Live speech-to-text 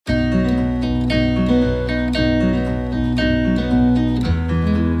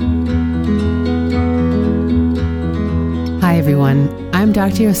everyone. I'm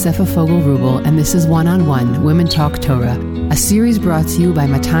Dr. Yosefa Fogel-Rubel, and this is One-on-One Women Talk Torah, a series brought to you by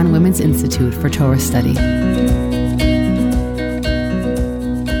Matan Women's Institute for Torah Study.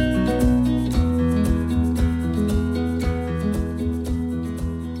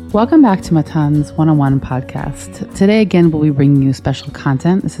 Welcome back to Matan's One-on-One podcast. Today, again, we'll be bringing you special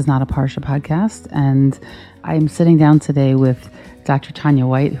content. This is not a Parsha podcast, and I am sitting down today with Dr. Tanya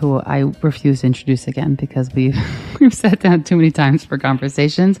White, who I refuse to introduce again because we've sat down too many times for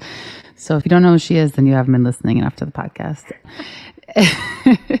conversations. So if you don't know who she is, then you haven't been listening enough to the podcast.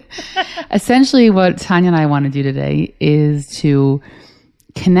 Essentially, what Tanya and I want to do today is to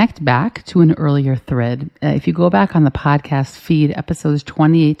connect back to an earlier thread. If you go back on the podcast feed, episodes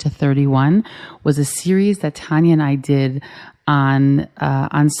 28 to 31 was a series that Tanya and I did on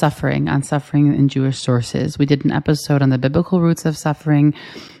suffering in Jewish sources. We did an episode on the biblical roots of suffering,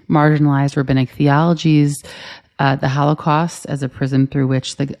 marginalized rabbinic theologies, the Holocaust as a prism through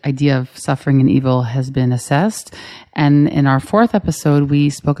which the idea of suffering and evil has been assessed. And in our fourth episode, we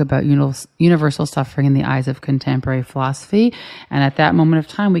spoke about universal suffering in the eyes of contemporary philosophy. And at that moment of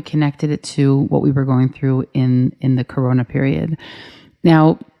time, we connected it to what we were going through in the Corona period.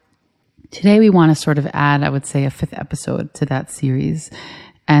 Now, today we want to sort of add, I would say, a fifth episode to that series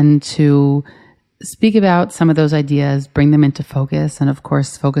and to speak about some of those ideas, bring them into focus, and of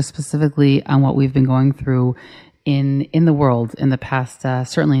course, focus specifically on what we've been going through in the world in the past,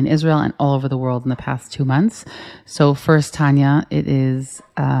 certainly in Israel and all over the world in the past 2 months. So first, Tanya, it is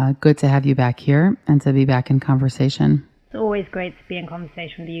good to have you back here and to be back in conversation. It's always great to be in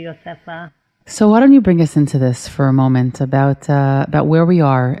conversation with you, Yosefa. So why don't you bring us into this for a moment about where we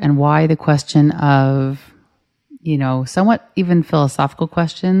are and why the question of, somewhat even philosophical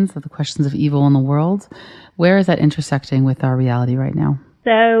questions, of the questions of evil in the world, where is that intersecting with our reality right now?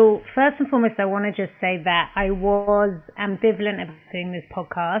 So first and foremost, I want to just say that I was ambivalent about doing this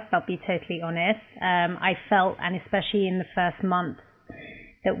podcast. I'll be totally honest. I felt, and especially in the first month,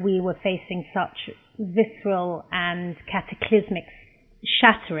 that we were facing such visceral and cataclysmic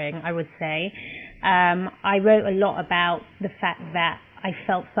shattering, I would say. I wrote a lot about the fact that I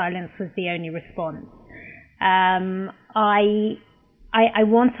felt silence was the only response. I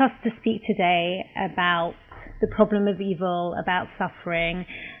want us to speak today about the problem of evil, about suffering,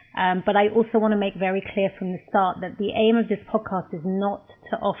 but I also want to make very clear from the start that the aim of this podcast is not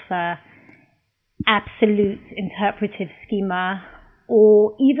to offer absolute interpretive schema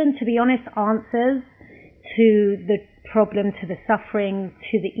or even, to be honest, answers to the problem, to the suffering,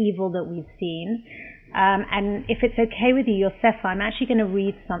 to the evil that we've seen. And if it's okay with you, Yosefa, I'm actually going to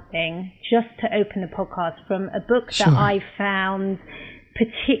read something just to open the podcast from a book that I found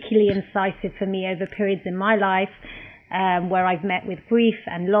particularly incisive for me over periods in my life where I've met with grief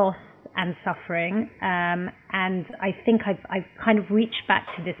and loss and suffering. And I think I've kind of reached back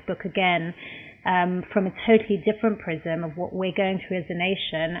to this book again from a totally different prism of what we're going through as a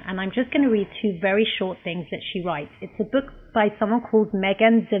nation. And I'm just going to read two very short things that she writes. It's a book by someone called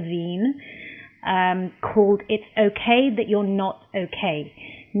Megan Devine called It's Okay That You're Not Okay,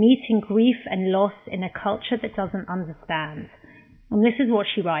 Meeting Grief and Loss in a Culture That Doesn't Understand. And this is what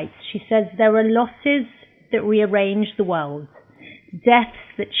she writes. She says, there are losses that rearrange the world, deaths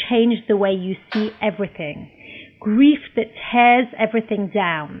that change the way you see everything, grief that tears everything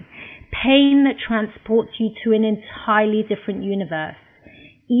down, pain that transports you to an entirely different universe,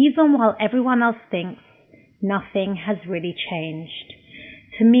 even while everyone else thinks nothing has really changed.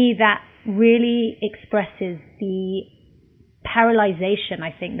 To me, that really expresses the paralyzation,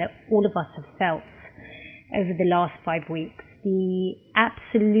 I think, that all of us have felt over the last 5 weeks. The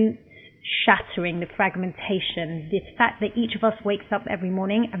absolute shattering, the fragmentation, the fact that each of us wakes up every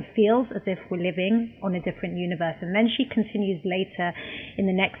morning and feels as if we're living on a different universe. And then she continues later in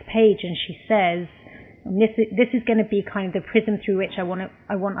the next page and she says, and this is going to be kind of the prism through which I want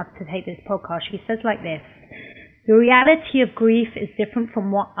us to take this podcast. She says like this: the reality of grief is different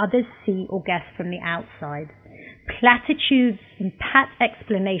from what others see or guess from the outside. Platitudes and pat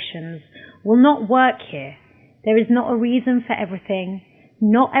explanations will not work here. There is not a reason for everything.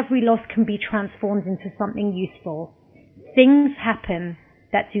 Not every loss can be transformed into something useful. Things happen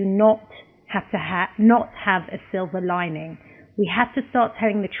that do not have a silver lining. We have to start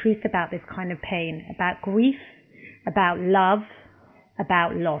telling the truth about this kind of pain, about grief, about love,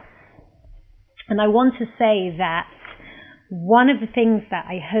 about loss. And I want to say that one of the things that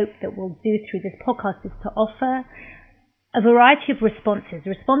I hope that we'll do through this podcast is to offer a variety of responses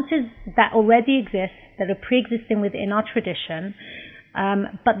that already exist, that are pre-existing within our tradition.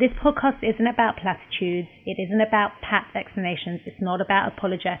 But this podcast isn't about platitudes. It isn't about pat explanations. It's not about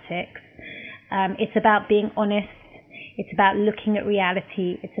apologetics. It's about being honest. It's about looking at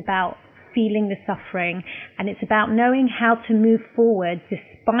reality. It's about feeling the suffering, and it's about knowing how to move forward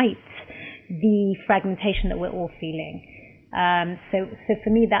despite the fragmentation that we're all feeling. So for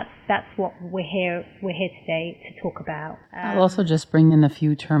me, that's what we're here today to talk about. I'll also just bring in a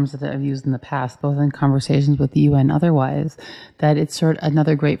few terms that I've used in the past, both in conversations with you and otherwise, that it's sort of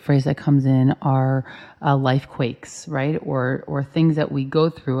another great phrase that comes in are life quakes, right? Or things that we go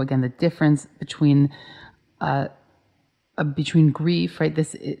through. Again, the difference between grief, right?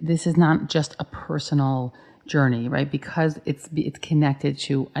 This is not just a personal journey, right? Because it's connected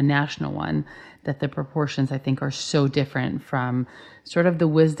to a national one, that the proportions, I think, are so different from sort of the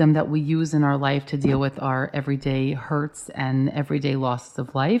wisdom that we use in our life to deal with our everyday hurts and everyday losses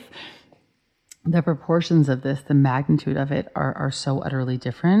of life. The proportions of this, the magnitude of it are so utterly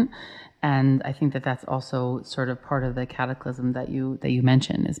different. And I think that that's also sort of part of the cataclysm that you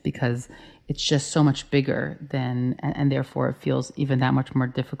mentioned, is because it's just so much bigger than, and therefore it feels even that much more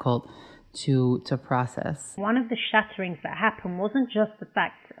difficult to process. One of the shatterings that happened wasn't just the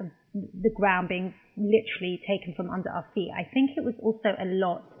fact of the ground being literally taken from under our feet. I think it was also a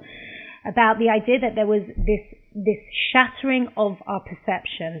lot about the idea that there was this shattering of our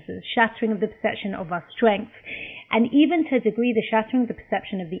perceptions, the shattering of the perception of our strength, and even to a degree the shattering of the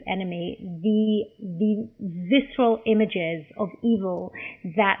perception of the enemy, the visceral images of evil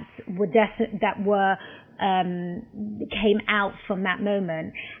that came out from that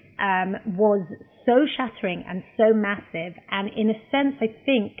moment was so shattering and so massive. And in a sense, I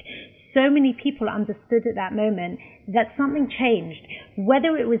think so many people understood at that moment that something changed,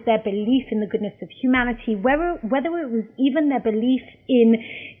 whether it was their belief in the goodness of humanity, whether it was even their belief in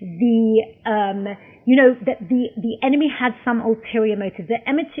that the enemy had some ulterior motive. The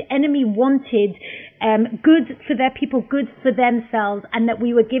enemy wanted good for their people, good for themselves, and that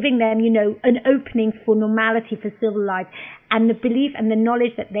we were giving them, an opening for normality, for civil life, and the belief and the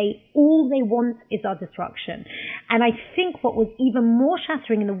knowledge that all they want is our destruction. And I think what was even more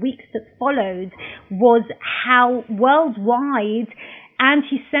shattering in the weeks that followed was how worldwide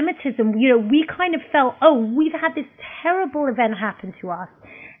anti-Semitism, we kind of felt, we've had this terrible event happen to us,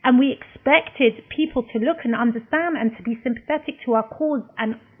 and we expected people to look and understand and to be sympathetic to our cause,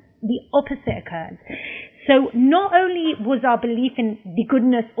 and the opposite occurred. So not only was our belief in the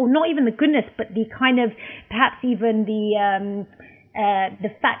goodness, or not even the goodness, but the kind of, perhaps even the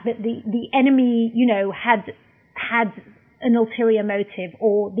fact that the enemy, had an ulterior motive,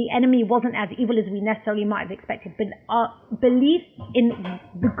 or the enemy wasn't as evil as we necessarily might have expected, but our belief in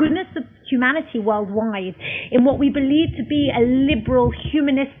the goodness of humanity worldwide, in what we believe to be a liberal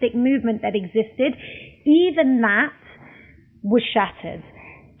humanistic movement that existed, even that was shattered.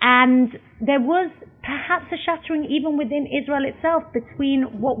 And there was perhaps a shattering even within Israel itself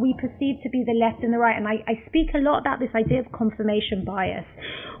between what we perceive to be the left and the right. And I speak a lot about this idea of confirmation bias.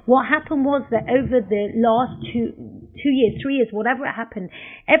 What happened was that over the last 2 years, 3 years, whatever it happened,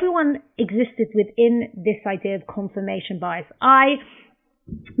 everyone existed within this idea of confirmation bias. I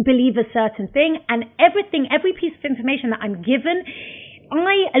believe a certain thing, and every piece of information that I'm given,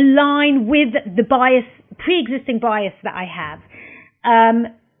 I align with the bias, pre-existing bias that I have.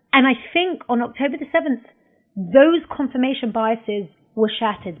 And I think on October the 7th, those confirmation biases were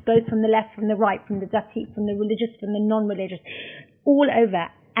shattered, both from the left, from the right, from the Dati, from the religious, from the non-religious, all over.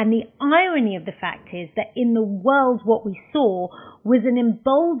 And the irony of the fact is that in the world, what we saw was an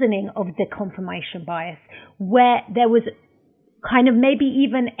emboldening of the confirmation bias, where there was kind of maybe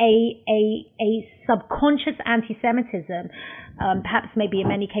even a subconscious anti-Semitism, perhaps maybe in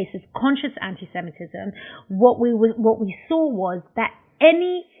many cases conscious anti-Semitism. What we saw was that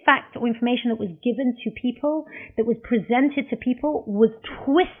any fact or information that was given to people, that was presented to people, was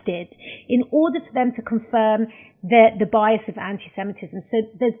twisted in order for them to confirm the bias of anti-Semitism. So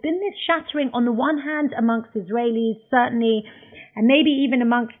there's been this shattering on the one hand amongst Israelis, certainly, and maybe even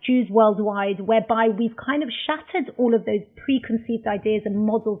amongst Jews worldwide, whereby we've kind of shattered all of those preconceived ideas and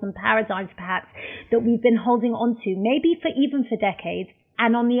models and paradigms, perhaps, that we've been holding on to, maybe for decades.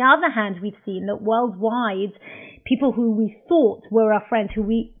 And on the other hand, we've seen that worldwide, people who we thought were our friends, who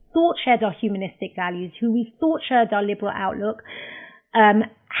we thought shared our humanistic values, who we thought shared our liberal outlook,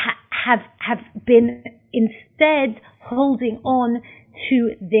 have been instead holding on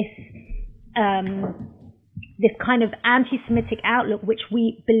to this kind of anti-Semitic outlook, which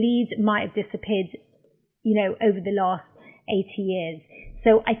we believed might have disappeared, over the last 80 years.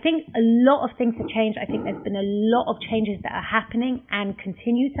 So I think a lot of things have changed. I think there's been a lot of changes that are happening and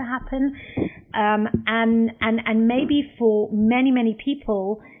continue to happen. And maybe for many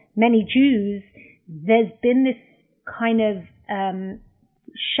people, many Jews, there's been this kind of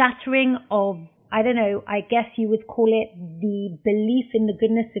shattering of I don't know, I guess you would call it the belief in the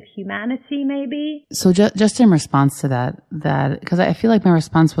goodness of humanity, maybe. So just in response to that, because I feel like my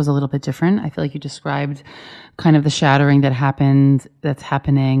response was a little bit different. I feel like you described kind of the shattering that's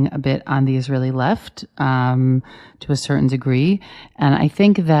happening a bit on the Israeli left, to a certain degree. And I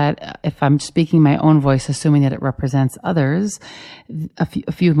think that if I'm speaking my own voice, assuming that it represents others, a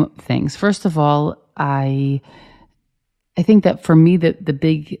few things. First of all, I think that for me, the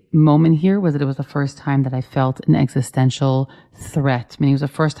big moment here was that it was the first time that I felt an existential threat. I mean, it was the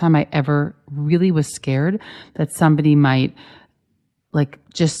first time I ever really was scared that somebody might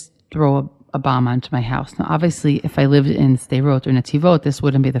just throw a bomb onto my house. Now, obviously, if I lived in Sderot or Netivot, this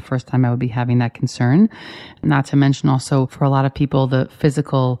wouldn't be the first time I would be having that concern. Not to mention also for a lot of people, the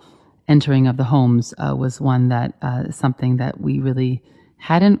physical entering of the homes was one that something that we really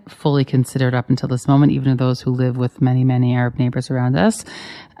hadn't fully considered up until this moment, even those who live with many, many Arab neighbors around us.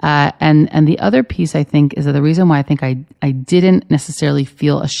 And the other piece, I think, is that the reason why I think I didn't necessarily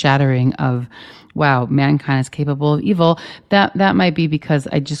feel a shattering of, wow, mankind is capable of evil, that might be because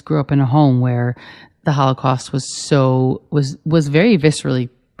I just grew up in a home where the Holocaust was very viscerally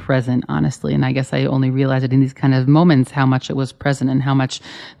present, honestly. And I guess I only realized it in these kind of moments how much it was present and how much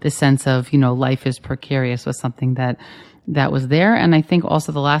the sense of, life is precarious was something that was there. And I think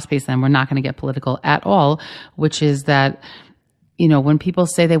also the last piece, and we're not going to get political at all, which is that, when people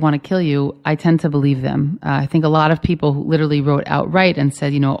say they want to kill you, I tend to believe them. I think a lot of people who literally wrote outright and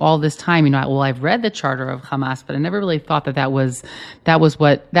said, all this time, I've read the charter of Hamas, but I never really thought that was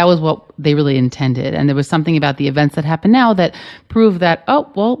what they really intended. And there was something about the events that happened now that proved that,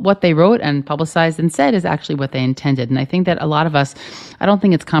 what they wrote and publicized and said is actually what they intended. And I think that a lot of us, I don't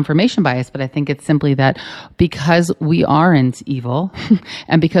think it's confirmation bias, but I think it's simply that because we aren't evil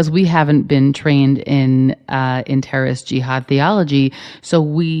and because we haven't been trained in terrorist jihad theology, so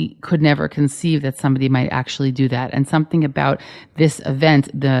we could never conceive that somebody might actually do that. And something about this event,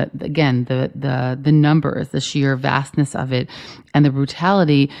 the numbers, the sheer vastness of it, and the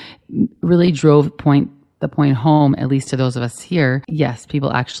brutality really drove the point home, at least to those of us here. Yes,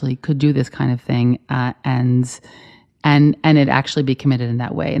 people actually could do this kind of thing, and it actually be committed in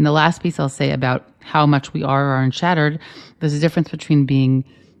that way. And the last piece I'll say about how much we are shattered, there's a difference between being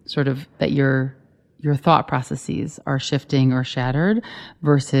sort of that your thought processes are shifting or shattered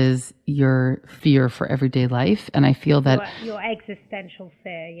versus your fear for everyday life. And I feel that your existential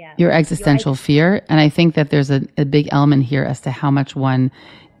fear, yeah. Your existential fear. And I think that there's a big element here as to how much one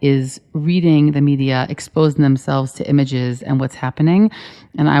is reading the media, exposing themselves to images and what's happening.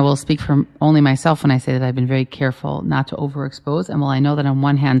 And I will speak for only myself when I say that I've been very careful not to overexpose. And while I know that on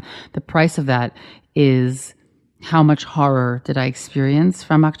one hand, the price of that is how much horror did I experience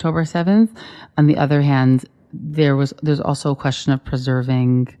from October 7th? On the other hand, there's also a question of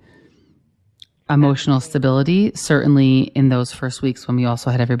preserving emotional stability, certainly in those first weeks when we also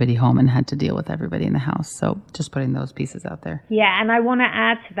had everybody home and had to deal with everybody in the house. So just putting those pieces out there. Yeah, and I want to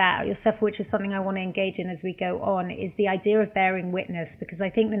add to that, Yosef, which is something I want to engage in as we go on, is the idea of bearing witness, because I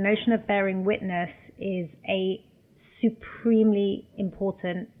think the notion of bearing witness is a supremely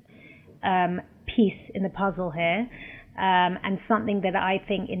important piece in the puzzle here, and something that I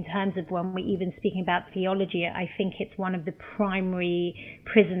think in terms of when we're even speaking about theology, I think it's one of the primary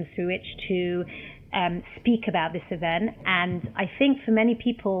prisms through which to speak about this event. And I think for many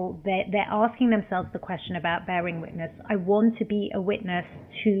people, they're asking themselves the question about bearing witness. I want to be a witness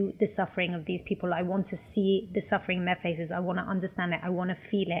to the suffering of these people. I want to see the suffering in their faces. I want to understand it. I want to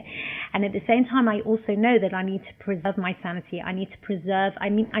feel it. And at the same time, I also know that I need to preserve my sanity. I need to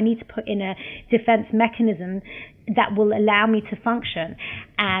put in a defense mechanism that will allow me to function.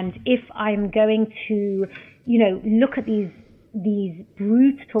 And if I'm going to, look at these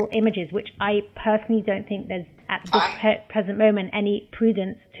brutal images, which I personally don't think there's at this present moment any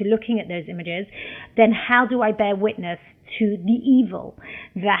prudence to looking at those images, then how do I bear witness to the evil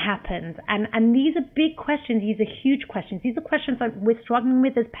that happens? And these are big questions. These are huge questions. These are questions that we're struggling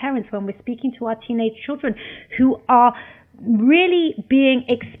with as parents when we're speaking to our teenage children who are really being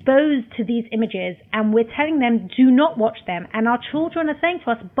exposed to these images, and we're telling them do not watch them, and our children are saying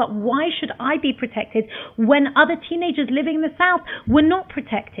to us, but why should I be protected when other teenagers living in the South were not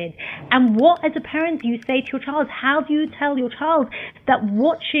protected? And what, as a parent, do you say to your child? How do you tell your child that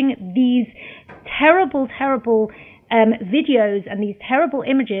watching these terrible videos and these terrible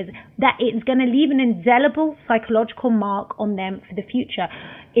images, that it's going to leave an indelible psychological mark on them for the future?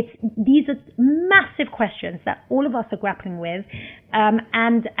 These are massive questions that all of us are grappling with,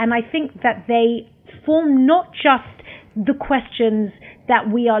 and I think that they form not just the questions that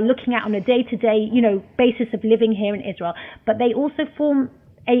we are looking at on a day-to-day, basis of living here in Israel, but they also form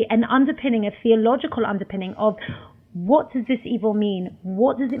an underpinning, a theological underpinning of what does this evil mean?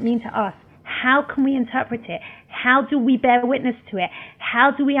 What does it mean to us? How can we interpret it? How do we bear witness to it?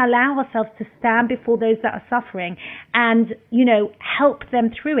 How do we allow ourselves to stand before those that are suffering and, help them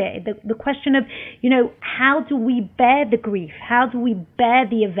through it? The question of, how do we bear the grief? How do we bear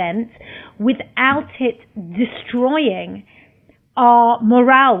the event without it destroying our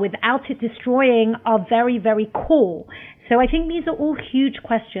morale, without it destroying our very, very core? So I think these are all huge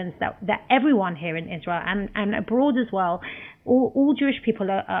questions that everyone here in Israel and abroad as well, all Jewish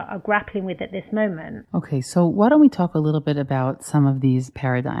people are grappling with at this moment. Okay, so why don't we talk a little bit about some of these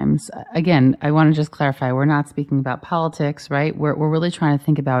paradigms? Again, I want to just clarify, we're not speaking about politics, right? We're really trying to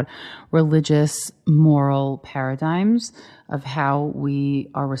think about religious, moral paradigms of how we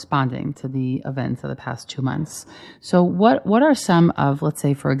are responding to the events of the past 2 months. So what are some of, let's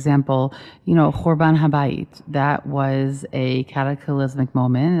say, for example, Churban Habayit? That was a cataclysmic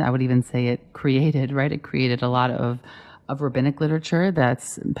moment. I would even say it created a lot of rabbinic literature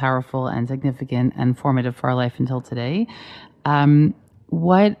that's powerful and significant and formative for our life until today. When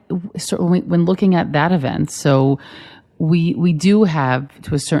looking at that event, so we do have,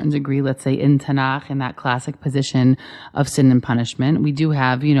 to a certain degree, let's say in Tanakh, in that classic position of sin and punishment, we do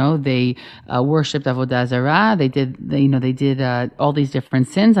have, they worshipped Avodah Zarah. They did all these different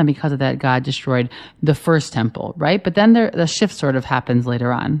sins, and because of that, God destroyed the first temple, right? But then the shift sort of happens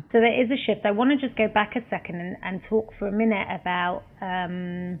later on. So there is a shift. I want to just go back a second and talk for a minute about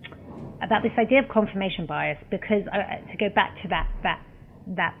this idea of confirmation bias, because to go back to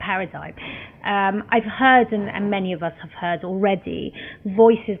that paradigm. I've heard, and many of us have heard already,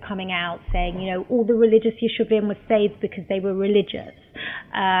 voices coming out saying, all the religious Yeshuvim were saved because they were religious,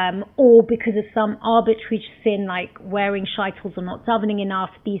 or because of some arbitrary sin like wearing shaitels or not davening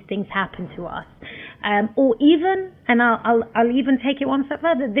enough, these things happen to us. Or even, and I'll even take it one step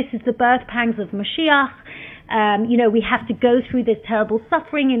further, this is the birth pangs of Mashiach. We have to go through this terrible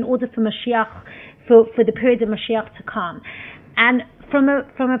suffering in order for Mashiach, for the period of Mashiach to come. And from a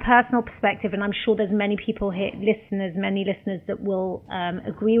personal perspective, and I'm sure there's many people here, many listeners that will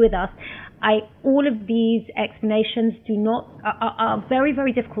agree with us, all of these explanations are very,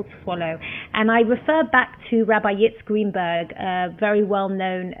 very difficult to swallow. And I refer back to Rabbi Yitz Greenberg, a very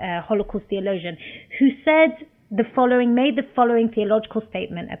well-known Holocaust theologian, who made the following theological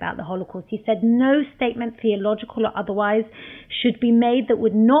statement about the Holocaust. He said, no statement, theological or otherwise, should be made that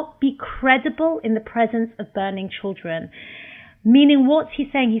would not be credible in the presence of burning children. Meaning, what's he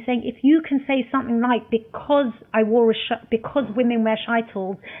saying? He's saying, if you can say something like, because women wear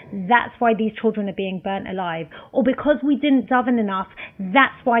shaitels, that's why these children are being burnt alive, or because we didn't daven enough,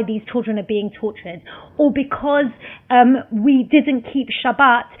 that's why these children are being tortured, or because we didn't keep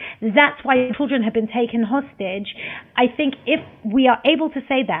Shabbat, that's why children have been taken hostage. I think if we are able to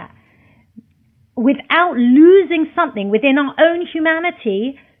say that without losing something within our own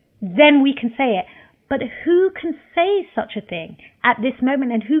humanity, then we can say it. But who can say such a thing at this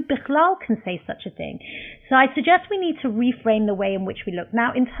moment, and who bichlal can say such a thing? So I suggest we need to reframe the way in which we look.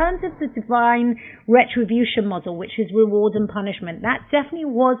 Now, in terms of the divine retribution model, which is reward and punishment, that definitely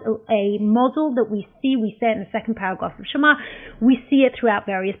was a model that we see it in the second paragraph of Shema. We see it throughout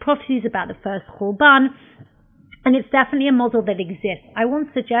various prophecies about the first Churban. And it's definitely a model that exists. I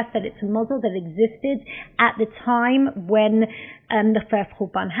won't suggest that it's a model that existed at the time when the first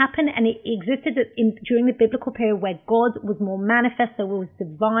Churban happened, and it existed during the biblical period where God was more manifest. There was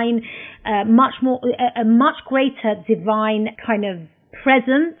divine, a much greater divine kind of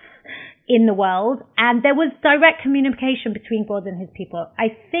presence in the world, and there was direct communication between God and his people.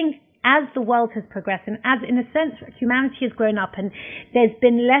 I think as the world has progressed, and as, in a sense, humanity has grown up and there's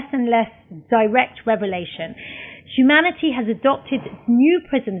been less and less direct revelation, humanity has adopted new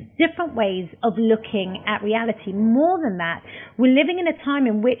prisms, different ways of looking at reality. More than that, we're living in a time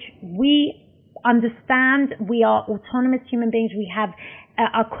in which we understand we are autonomous human beings. We have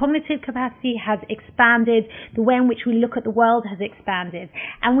our cognitive capacity has expanded. The way in which we look at the world has expanded.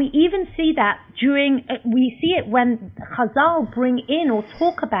 And we even see that we see it when Chazal bring in or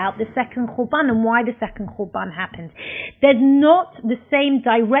talk about the second Churban and why the second Churban happened. There's not the same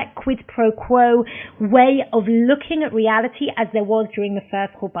direct quid pro quo way of looking at reality as there was during the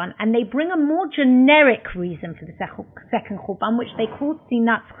first Churban. And they bring a more generic reason for the second Churban, which they call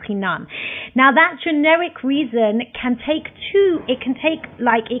Sinat Chinam. Now that generic reason can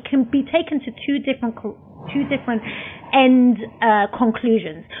be taken to two different end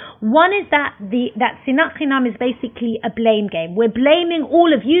conclusions. One is that Sinat Chinam is basically a blame game. We're blaming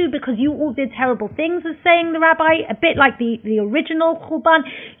all of you because you all did terrible things, as saying the rabbi, a bit like the original Churban.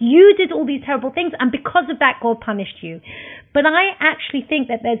 You did all these terrible things, and because of that, God punished you. But I actually think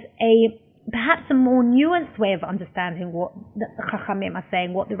that there's perhaps a more nuanced way of understanding what the Chachamim are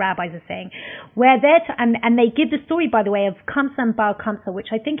saying, what the rabbis are saying, where and they give the story, by the way, of Kamsa and Bar Kamsa, which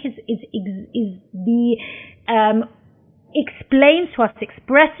I think is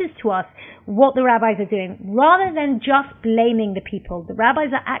expresses to us what the rabbis are doing. Rather than just blaming the people, the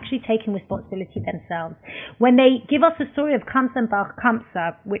rabbis are actually taking responsibility themselves. When they give us the story of Kamsa and Bar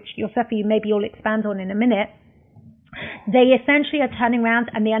Kamsa, which Yosefi, maybe you'll expand on in a minute, they essentially are turning around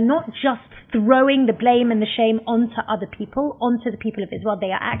and they are not just throwing the blame and the shame onto other people, onto the people of Israel.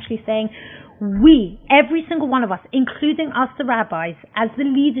 They are actually saying, we, every single one of us, including us the rabbis, as the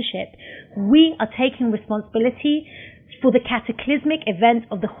leadership, we are taking responsibility for the cataclysmic event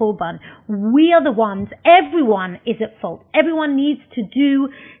of the Churban. We are the ones, everyone is at fault. Everyone needs to do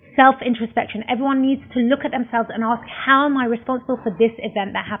self-introspection. Everyone needs to look at themselves and ask, how am I responsible for this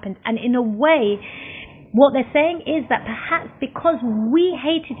event that happened? And in a way, what they're saying is that perhaps because we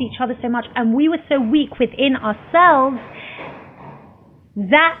hated each other so much and we were so weak within ourselves,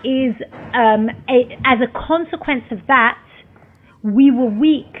 that is, as a consequence of that, we were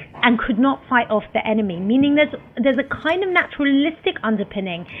weak and could not fight off the enemy. Meaning there's a kind of naturalistic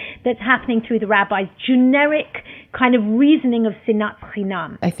underpinning that's happening through the rabbis' generic kind of reasoning of Sinat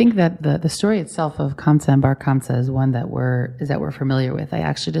Chinam. I think that the story itself of Kamsa and Bar Kamsa is one that we're familiar with. I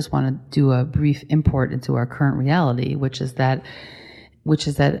actually just want to do a brief import into our current reality, which is that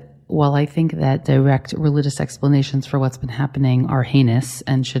while I think that direct religious explanations for what's been happening are heinous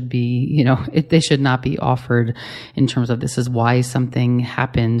and should be, they should not be offered in terms of this is why something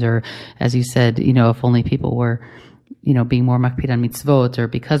happened, or as you said, if only people were, being more makpid on mitzvot, or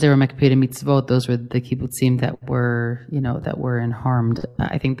because they were makpid on mitzvot, those were the kibbutzim that were harmed.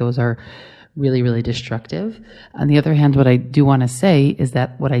 I think those are really, really destructive. On the other hand, what I do want to say is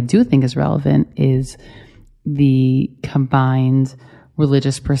that what I do think is relevant is the combined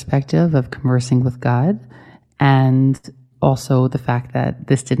religious perspective of conversing with God, and also the fact that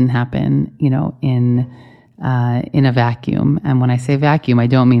this didn't happen, in a vacuum. And when I say vacuum, I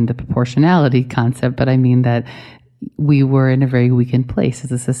don't mean the proportionality concept, but I mean that we were in a very weakened place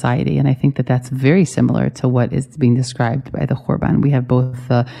as a society. And I think that that's very similar to what is being described by the Churban. We have both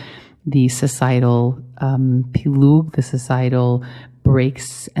the societal pilug, the societal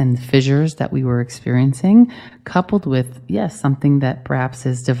breaks and fissures that we were experiencing, coupled with, yes, something that perhaps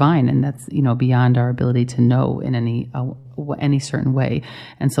is divine and that's, beyond our ability to know in any certain way.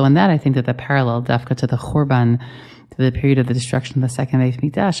 And so in that, I think that the parallel, dafka, to the Churban, to the period of the destruction of the second Beit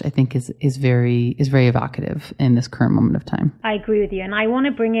Mikdash, I think is very evocative in this current moment of time. I agree with you. And I want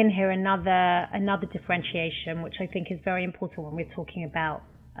to bring in here another differentiation, which I think is very important when we're talking about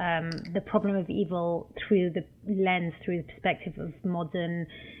the problem of evil through the perspective of modern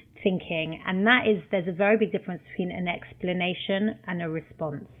thinking. And that is, there's a very big difference between an explanation and a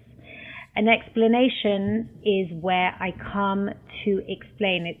response. An explanation is where I come to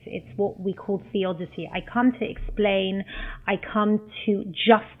explain. It's what we call theodicy. I come to explain, I come to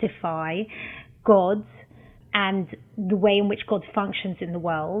justify God and the way in which God functions in the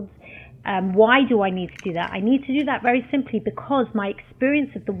world. Why do I need to do that? I need to do that very simply because my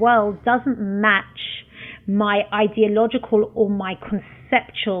experience of the world doesn't match my ideological or my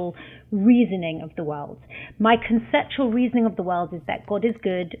conceptual reasoning of the world. My conceptual reasoning of the world is that God is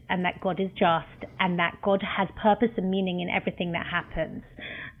good and that God is just and that God has purpose and meaning in everything that happens.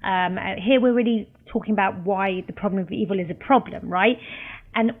 Here we're really talking about why the problem of evil is a problem, right?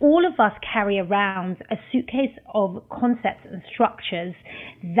 And all of us carry around a suitcase of concepts and structures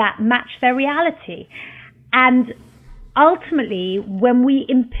that match their reality. And ultimately, when we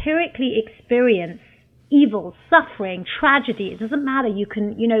empirically experience evil, suffering, tragedy, it doesn't matter.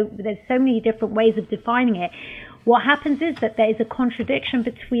 There's so many different ways of defining it. What happens is that there is a contradiction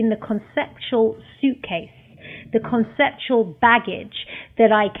between the conceptual suitcase, the conceptual baggage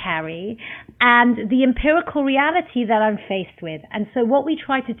that I carry, and the empirical reality that I'm faced with. And so what we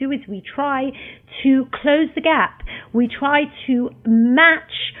try to do is we try to close the gap. We try to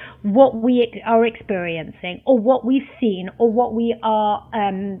match what we are experiencing or what we've seen or what we are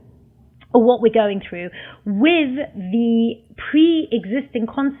or what we're going through with the pre-existing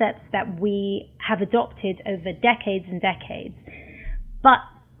concepts that we have adopted over decades and decades. But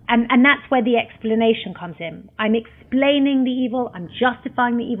And that's where the explanation comes in. I'm explaining the evil, I'm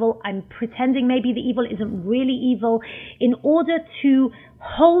justifying the evil, I'm pretending maybe the evil isn't really evil in order to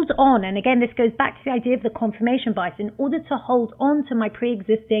hold on. And again, this goes back to the idea of the confirmation bias. In order to hold on to my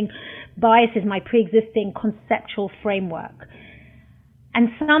pre-existing biases, my pre-existing conceptual framework. And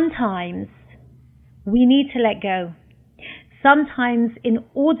sometimes we need to let go. Sometimes in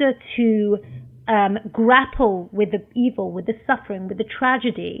order to grapple with the evil, with the suffering, with the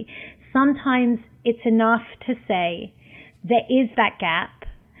tragedy, sometimes it's enough to say there is that gap,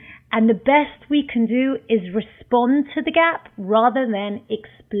 and the best we can do is respond to the gap rather than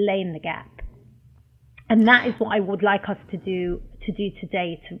explain the gap. And that is what I would like us to do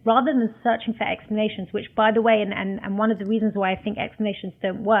today, rather than searching for explanations, which, by the way, and one of the reasons why I think explanations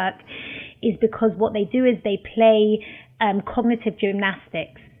don't work is because what they do is they play cognitive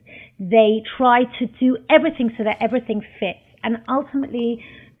gymnastics. They try to do everything so that everything fits. And ultimately,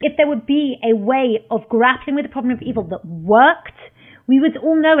 if there would be a way of grappling with the problem of evil that worked, we would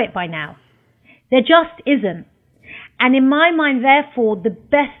all know it by now. There just isn't. And in my mind, therefore, the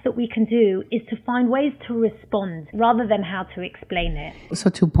best that we can do is to find ways to respond rather than how to explain it. So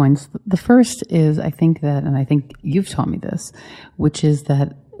 2 points. The first is, I think that, and I think you've taught me this, which is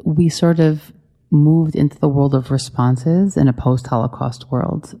that we sort of moved into the world of responses in a post-Holocaust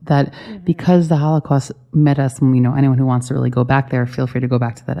world. That because the Holocaust met us, and anyone who wants to really go back there, feel free to go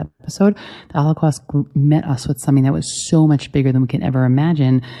back to that episode. The Holocaust met us with something that was so much bigger than we can ever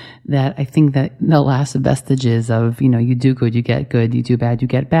imagine, that I think that the last vestiges of, you do good, you get good, you do bad, you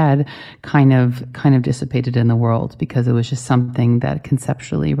get bad, kind of dissipated in the world, because it was just something that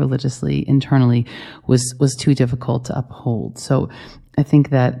conceptually, religiously, internally was too difficult to uphold. So I think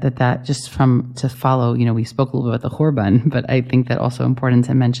that just to follow, we spoke a little bit about the Khorban, but I think that also important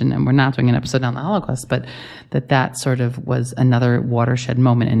to mention, and we're not doing an episode on the Holocaust, but that sort of was another watershed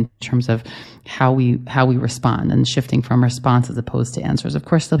moment in terms of how we respond, and shifting from response as opposed to answers. Of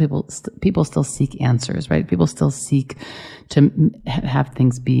course, still people still seek answers, right? People still seek to have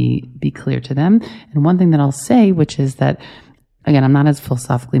things be clear to them. And one thing that I'll say, which is that, again, I'm not as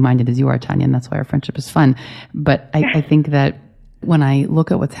philosophically minded as you are, Tanya, and that's why our friendship is fun. But I think that when I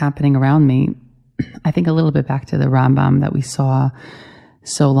look at what's happening around me, I think a little bit back to the Rambam that we saw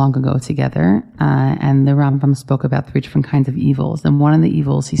so long ago together. And the Rambam spoke about 3 different kinds of evils. And one of the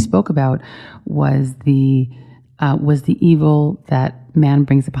evils he spoke about was the evil that man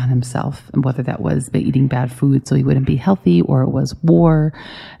brings upon himself, and whether that was by eating bad food so he wouldn't be healthy, or it was war.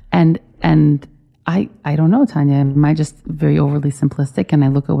 And I don't know, Tanya, am I just very overly simplistic? And I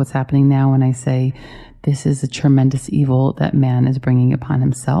look at what's happening now and I say, this is a tremendous evil that man is bringing upon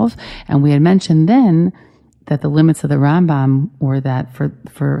himself. And we had mentioned then that the limits of the Rambam were that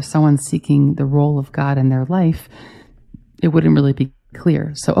for someone seeking the role of God in their life, it wouldn't really be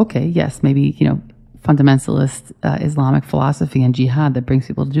clear. So, okay, yes, maybe, fundamentalist Islamic philosophy and jihad that brings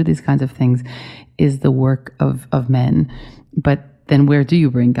people to do these kinds of things is the work of men. But then where do you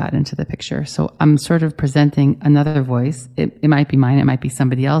bring God into the picture? So I'm sort of presenting another voice. It might be mine, it might be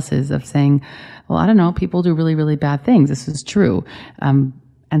somebody else's, of saying, well, I don't know, people do really, really bad things. This is true. And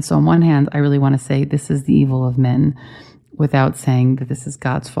so on one hand, I really want to say this is the evil of men without saying that this is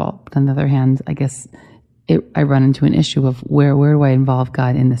God's fault. But on the other hand, I guess I run into an issue of where do I involve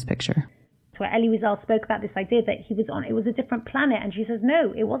God in this picture? Where Elie Wiesel spoke about this idea that he was on, it was a different planet. And she says,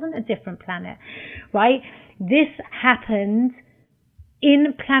 no, it wasn't a different planet, right? This happened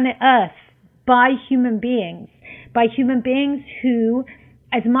in planet Earth by human beings who,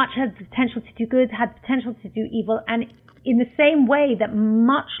 as much had the potential to do good, had the potential to do evil, and in the same way that,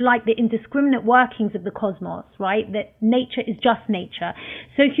 much like the indiscriminate workings of the cosmos, right, that nature is just nature,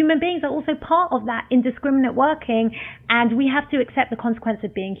 so human beings are also part of that indiscriminate working, and we have to accept the consequence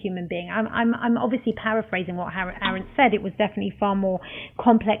of being human being. I'm obviously paraphrasing what Arendt said. It was definitely far more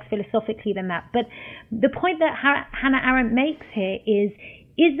complex philosophically than that. But the point that Hannah Arendt makes here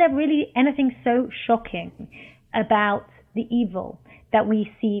is there really anything so shocking about the evil that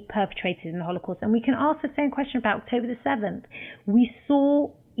we see perpetrated in the Holocaust? And we can ask the same question about October the 7th. We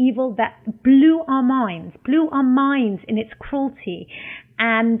saw evil that blew our minds in its cruelty.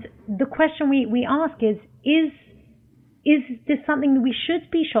 And the question we ask is this something that we should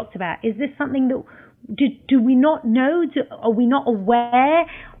be shocked about? Is this something that, do we not know? Are we not aware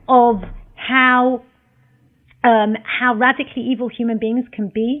of how radically evil human beings can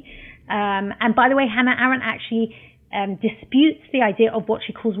be? And by the way, Hannah Arendt actually disputes the idea of what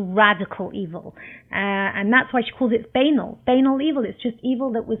she calls radical evil, and that's why she calls it banal evil. It's just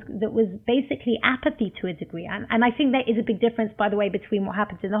evil that was basically apathy to a degree, and I think there is a big difference, by the way, between what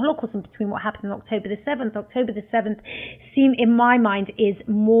happened in the Holocaust and between what happened on October the 7th. October the 7th in my mind, is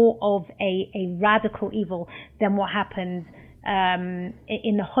more of a radical evil than what happened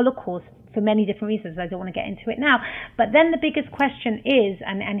in the Holocaust, for many different reasons. I don't want to get into it now. But then the biggest question is,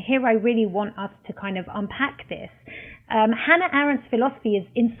 and here I really want us to kind of unpack this, Hannah Arendt's philosophy is,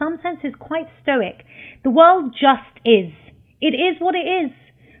 in some senses, quite stoic. The world just is. It is what it is,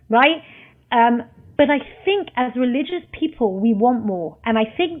 right? But I think as religious people, we want more. And I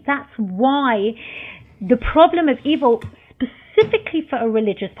think that's why the problem of evil, specifically for a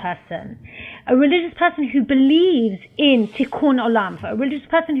religious person who believes in tikkun olam, for a religious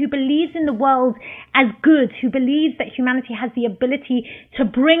person who believes in the world as good, who believes that humanity has the ability to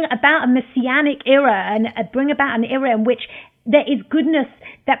bring about a messianic era and bring about an era in which there is goodness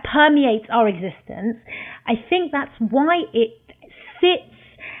that permeates our existence. I think that's why it sits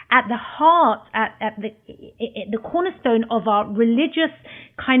at the heart, at the cornerstone of our religious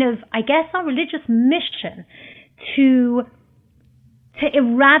kind of, I guess, our religious mission to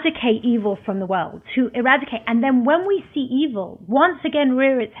eradicate evil from the world, and then when we see evil once again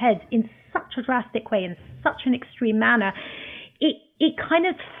rear its head in such a drastic way, in such an extreme manner, it kind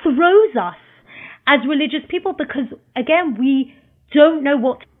of throws us as religious people, because again, we don't know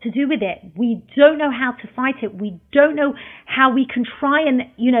what to do with it. We don't know how to fight it. We don't know how we can try and,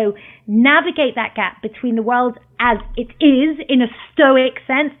 navigate that gap between the world as it is in a stoic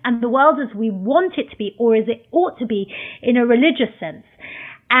sense and the world as we want it to be, or as it ought to be in a religious sense.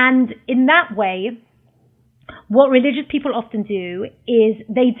 And in that way, what religious people often do is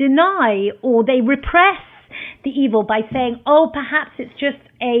they deny or they repress the evil by saying, oh, perhaps it's just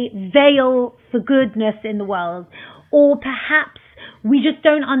a veil for goodness in the world, or perhaps we just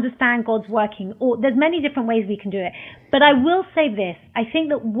don't understand God's working, or there's many different ways we can do it. But I will say this, I think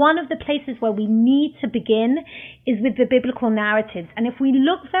that one of the places where we need to begin is with the biblical narratives. And if we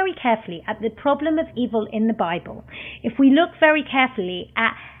look very carefully at the problem of evil in the Bible, if we look very carefully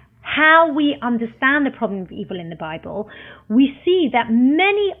at how we understand the problem of evil in the Bible, we see that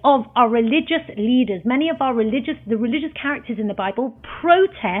many of our religious leaders, the religious characters in the Bible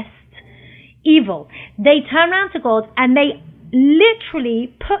protest evil. They turn around to God and they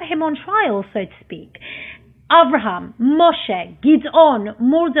literally put him on trial, so to speak. Abraham, Moshe, Gideon,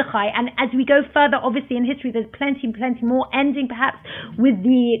 Mordechai, and as we go further, obviously in history, there's plenty more, ending perhaps with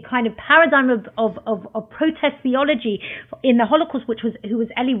the kind of paradigm of protest theology in the Holocaust, who was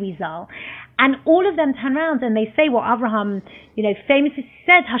Elie Wiesel. And all of them turn around and they say what Abraham, famously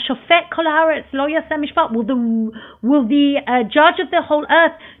said, "Hashofet kol haaretz lo yaseh mishpat." Will the judge of the whole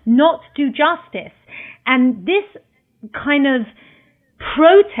earth not do justice? And this kind of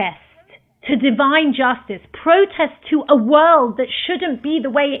protest to divine justice, protest to a world that shouldn't be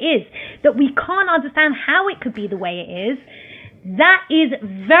the way it is, that we can't understand how it could be the way it is, that is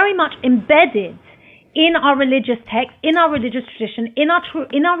very much embedded in our religious text, in our religious tradition, in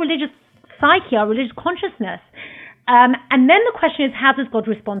our religious psyche, our religious consciousness. And then the question is, how does God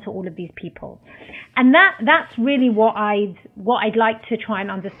respond to all of these people? And that's really what I'd like to try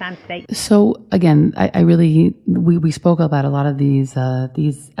and understand today. So again, we spoke about a lot of these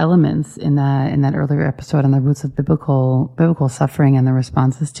elements in that earlier episode on the roots of biblical suffering and the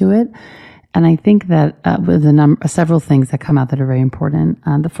responses to it. And I think that with several things that come out that are very important.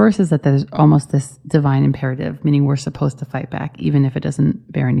 The first is that there's almost this divine imperative, meaning we're supposed to fight back, even if it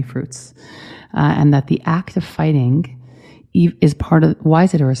doesn't bear any fruits. And that the act of fighting is part of, why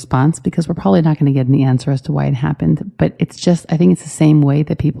is it a response? Because we're probably not going to get any answer as to why it happened. But it's just, I think it's the same way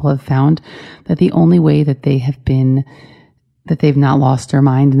that people have found that the only way that they've not lost their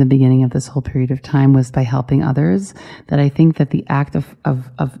mind in the beginning of this whole period of time was by helping others. That I think that the act of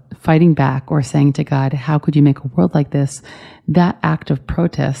fighting back or saying to God, how could you make a world like this? That act of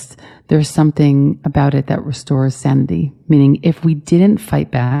protest, there's something about it that restores sanity. Meaning if we didn't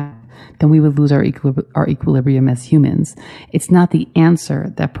fight back, then we would lose our equilibrium as humans. It's not the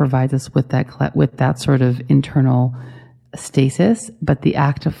answer that provides us with that sort of internal stasis, but the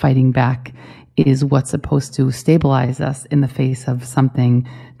act of fighting back is what's supposed to stabilize us in the face of something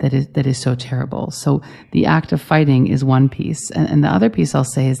that is so terrible. So the act of fighting is one piece, and the other piece I'll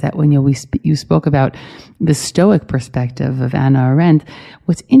say is that when you spoke about the Stoic perspective of Hannah Arendt,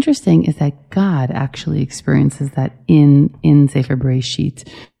 what's interesting is that God actually experiences that in Sefer Bereshit.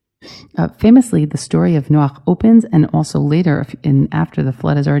 Famously, the story of Noach opens, and also later, after the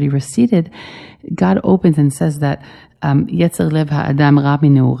flood has already receded, God opens and says that Yetzer lev ha'adam ra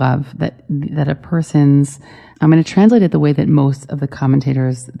minurav, that a person's, I'm going to translate it the way that most of the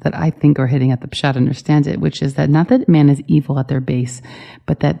commentators that I think are hitting at the pshat understand it, which is that not that man is evil at their base,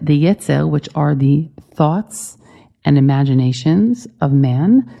 but that the Yetzer, which are the thoughts and imaginations of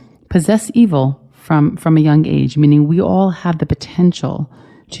man, possess evil from a young age, meaning we all have the potential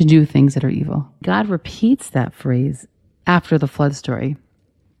to do things that are evil. God repeats that phrase after the flood story.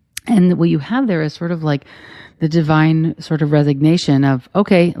 And what you have there is sort of like the divine sort of resignation of,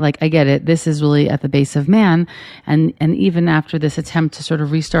 okay, like I get it. This is really at the base of man. And even after this attempt to sort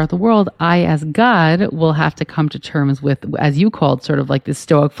of restart the world, I as God will have to come to terms with, as you called, sort of like this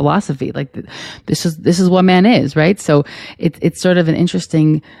Stoic philosophy. Like this is what man is, right? So it's sort of an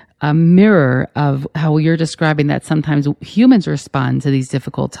interesting mirror of how you're describing that sometimes humans respond to these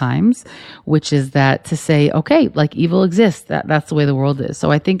difficult times, which is that to say, okay, like evil exists. That's the way the world is.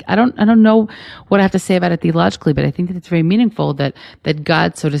 So I think, I don't know what I have to say about it theologically, but I think that it's very meaningful that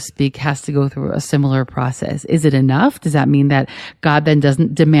God, so to speak, has to go through a similar process. Is it enough? Does that mean that God then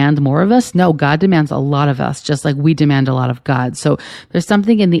doesn't demand more of us? No, God demands a lot of us, just like we demand a lot of God. So there's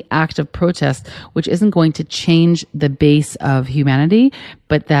something in the act of protest which isn't going to change the base of humanity,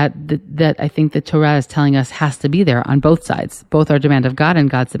 but that I think the Torah is telling us has to be there on both sides, both our demand of God and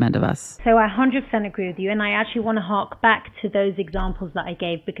God's demand of us. So I 100% agree with you, and I actually want to hark back to those examples that I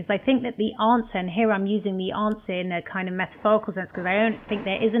gave, because I think that the answer, and here I'm using the answer in a kind of metaphorical sense because I don't think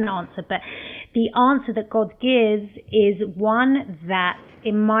there is an answer, but the answer that God gives is one that,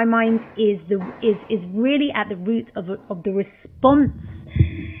 in my mind, is really at the root of the response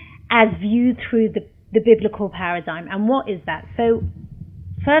as viewed through the biblical paradigm. And what is that? So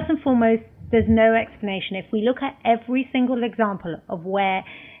first and foremost, there's no explanation. If we look at every single example of where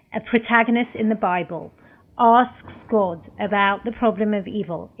a protagonist in the Bible asks God about the problem of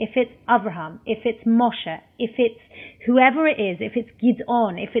evil, if it's Abraham, if it's Moshe, if it's whoever it is, if it's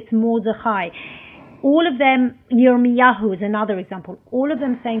Gideon, if it's Mordechai, all of them, Yirmiyahu is another example, all of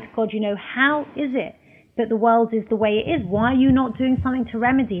them saying to God, how is it that the world is the way it is? Why are you not doing something to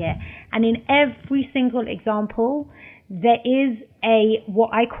remedy it? And in every single example, there is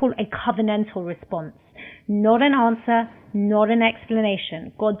what I call a covenantal response. Not an answer, not an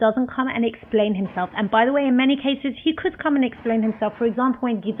explanation. God doesn't come and explain himself. And by the way, in many cases, he could come and explain himself. For example,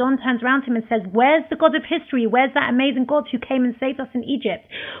 when Gideon turns around to him and says, where's the God of history? Where's that amazing God who came and saved us in Egypt?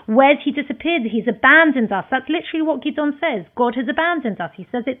 Where's he disappeared? He's abandoned us. That's literally what Gideon says. God has abandoned us. He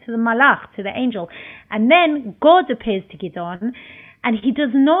says it to the malach, to the angel. And then God appears to Gideon and he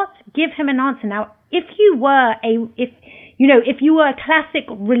does not give him an answer. Now, if you were a classic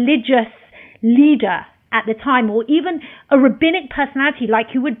religious leader at the time, or even a rabbinic personality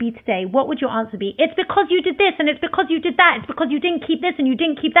like you would be today, what would your answer be? It's because you did this, and it's because you did that. It's because you didn't keep this, and you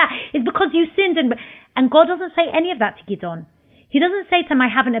didn't keep that. It's because you sinned. And God doesn't say any of that to Gideon. He doesn't say to him, I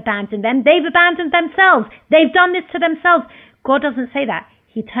haven't abandoned them. They've abandoned themselves. They've done this to themselves. God doesn't say that.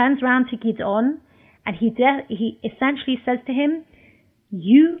 He turns around to Gideon, and he essentially says to him,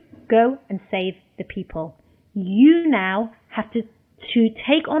 you go and save the people. You now have to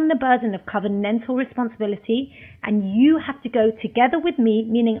take on the burden of covenantal responsibility, and you have to go together with me,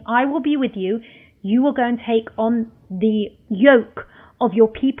 meaning I will be with you. You will go and take on the yoke of your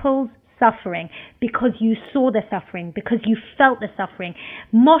people's suffering because you saw the suffering, because you felt the suffering.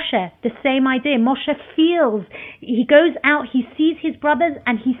 Moshe, the same idea. Moshe feels, he goes out, he sees his brothers,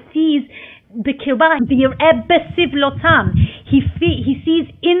 and he sees b'kirba b'sivlotam. He sees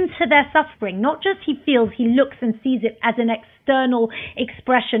into their suffering. Not just he feels, he looks and sees it as an external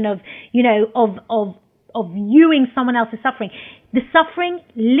expression of viewing someone else's suffering. The suffering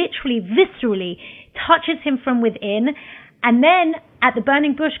literally, viscerally touches him from within. And then at the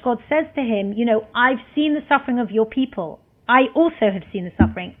burning bush, God says to him, I've seen the suffering of your people. I also have seen the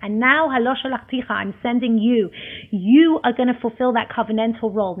suffering. And now, halosh alachticha, I'm sending you. You are going to fulfill that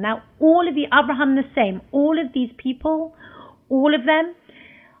covenantal role. Now, all of Abraham the same, all of these people, all of them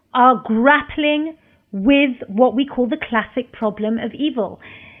are grappling with what we call the classic problem of evil.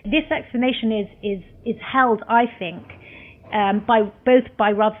 This explanation is held, I think,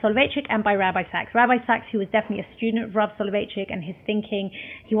 by Rav Soloveitchik and by Rabbi Sachs. Rabbi Sachs, who was definitely a student of Rav Soloveitchik, and his thinking,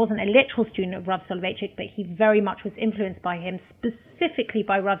 he wasn't a literal student of Rav Soloveitchik, but he very much was influenced by him, specifically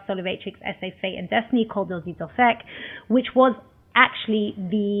by Rav Soloveitchik's essay Fate and Destiny called Dozi Dofek, which was actually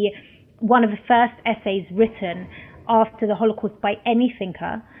one of the first essays written after the Holocaust by any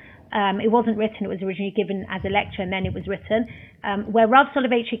thinker. It wasn't written, it was originally given as a lecture and then it was written, where Rav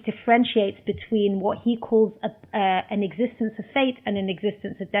Soloveitchik differentiates between what he calls an existence of fate and an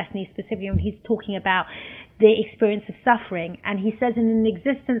existence of destiny, specifically when he's talking about the experience of suffering. And he says in an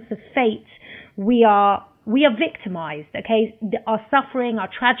existence of fate, we are we are victimized, okay? Our suffering, our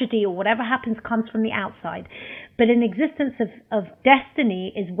tragedy, or whatever happens comes from the outside. But an existence of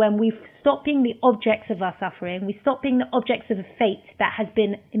destiny is when we stop being the objects of our suffering, we stop being the objects of a fate that has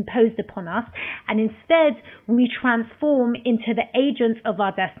been imposed upon us, and instead we transform into the agents of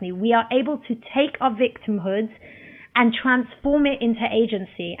our destiny. We are able to take our victimhood and transform it into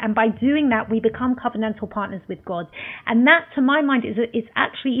agency. And by doing that, we become covenantal partners with God. And that, to my mind, is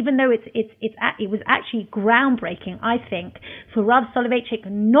actually, even though it was actually groundbreaking, I think, for Rav Soloveitchik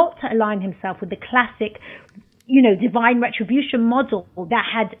not to align himself with the classic, divine retribution model that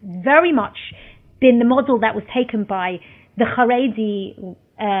had very much been the model that was taken by the Haredi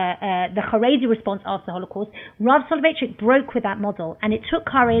response after the Holocaust. Rav Soloveitchik broke with that model, and it took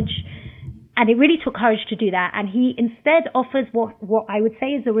courage. And it really took courage to do that. And he instead offers what I would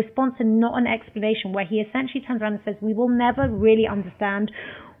say is a response and not an explanation, where he essentially turns around and says, we will never really understand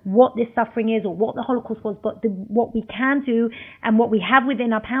what this suffering is or what the Holocaust was, but what we can do and what we have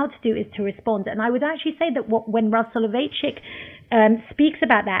within our power to do is to respond. And I would actually say that when Rav Soloveitchik speaks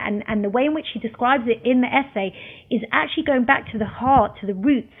about that and the way in which he describes it in the essay is actually going back to the heart, to the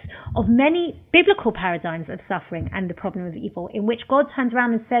roots of many biblical paradigms of suffering and the problem of evil, in which God turns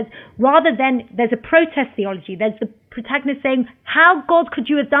around and says, rather than there's a protest theology, there's the protagonist saying, how, God, could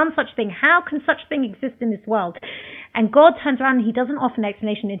you have done such a thing? How can such a thing exist in this world? And God turns around and he doesn't offer an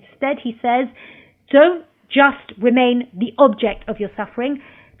explanation. Instead, he says, don't just remain the object of your suffering.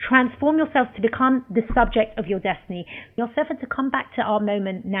 Transform yourself to become the subject of your destiny. Yourself, to come back to our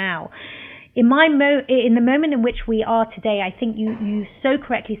moment now. In the moment in which we are today, I think you so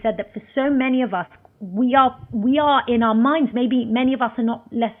correctly said that for so many of us, we are in our minds, maybe many of us are not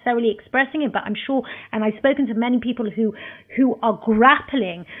necessarily expressing it, but I'm sure, and I've spoken to many people who are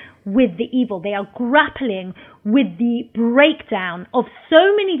grappling with the evil. They are grappling with the breakdown of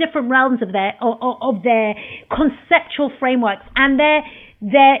so many different realms of their conceptual frameworks and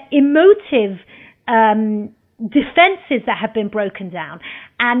their emotive defenses that have been broken down.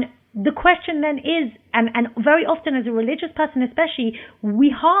 And the question then is, and very often as a religious person especially,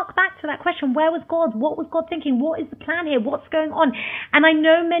 we hark back to that question, where was God? What was God thinking? What is the plan here? What's going on? And I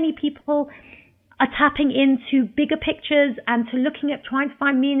know many people are tapping into bigger pictures and to looking at trying to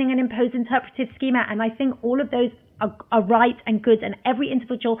find meaning and impose interpretive schema. And I think all of those are right and good, and every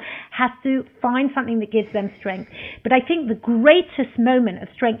individual has to find something that gives them strength. But I think the greatest moment of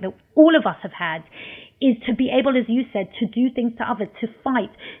strength that all of us have had is to be able, as you said, to do things to others, to fight,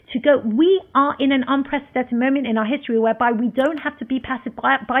 to go. We are in an unprecedented moment in our history whereby we don't have to be passive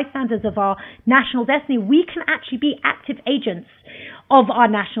bystanders of our national destiny. We can actually be active agents of our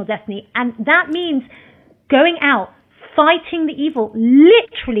national destiny. And that means going out, fighting the evil,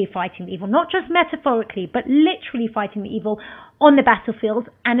 literally fighting the evil, not just metaphorically, but literally fighting the evil on the battlefield,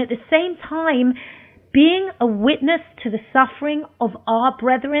 and at the same time being a witness to the suffering of our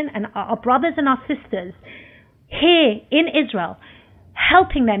brethren and our brothers and our sisters here in Israel,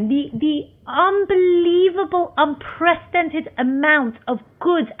 helping them. The unbelievable, unprecedented amount of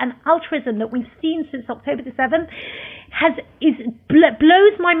good and altruism that we've seen since October the 7th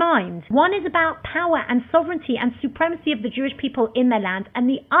blows my mind. One is about power and sovereignty and supremacy of the Jewish people in their land, and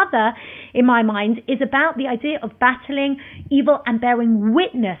the other, in my mind, is about the idea of battling evil and bearing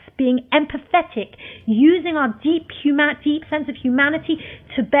witness, being empathetic, using our deep sense of humanity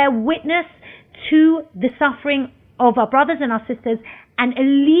to bear witness to the suffering of our brothers and our sisters and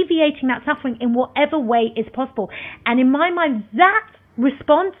alleviating that suffering in whatever way is possible. And in my mind, that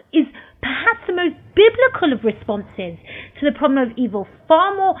response is perhaps the most biblical of responses to the problem of evil,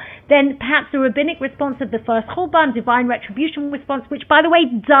 far more than perhaps the rabbinic response of the first Churban, divine retribution response, which, by the way,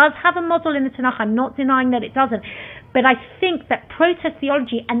 does have a model in the Tanakh. I'm not denying that it doesn't. But I think that protest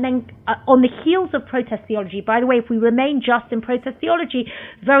theology, and then on the heels of protest theology, by the way, if we remain just in protest theology,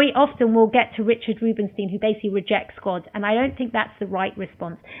 very often we'll get to Richard Rubinstein, who basically rejects God. And I don't think that's the right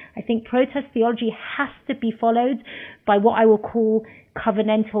response. I think protest theology has to be followed by what I will call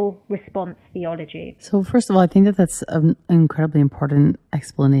covenantal response theology. So first of all, I think that that's an incredibly important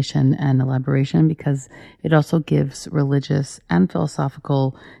explanation and elaboration, because it also gives religious and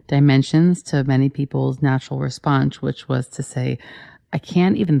philosophical dimensions to many people's natural response, which was to say, I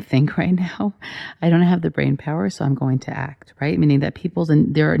can't even think right now. I don't have the brain power, so I'm going to act, right? Meaning that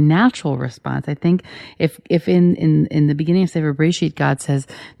their natural response. I think if in the beginning of Sefer Bereshit, God says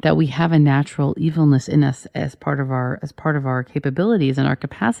that we have a natural evilness in us as part of our capabilities and our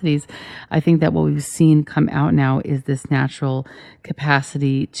capacities, I think that what we've seen come out now is this natural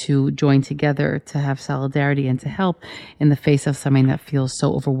capacity to join together, to have solidarity, and to help in the face of something that feels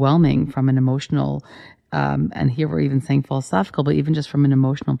so overwhelming from an emotional and here we're even saying philosophical, but even just from an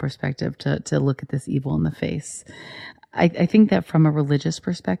emotional perspective, to look at this evil in the face. I think that from a religious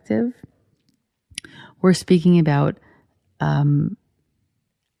perspective, we're speaking about,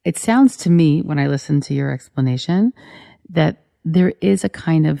 it sounds to me when I listen to your explanation that there is a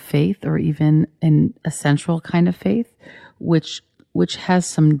kind of faith, or even an essential kind of faith, which has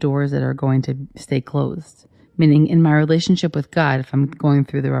some doors that are going to stay closed. Meaning, in my relationship with God, if I'm going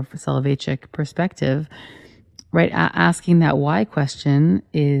through the Rav Soloveitchik perspective, right, asking that why question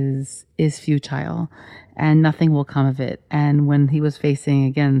is futile, and nothing will come of it. And when he was facing,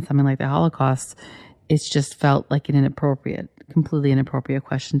 again, something like the Holocaust, it's just felt like an completely inappropriate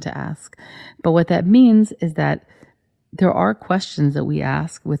question to ask. But what that means is that there are questions that we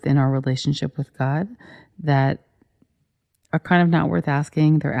ask within our relationship with God that are kind of not worth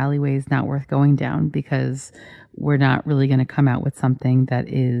asking. They're alleyways not worth going down, because we're not really going to come out with something that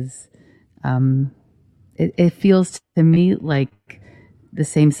is, it feels to me like the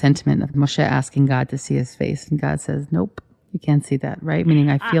same sentiment of Moshe asking God to see his face. And God says, nope, you can't see that, right? Meaning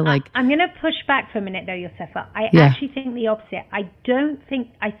I feel like... I'm going to push back for a minute though, Yosefa. I actually think the opposite. I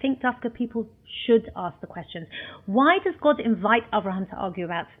think Dafka people should ask the questions. Why does God invite Abraham to argue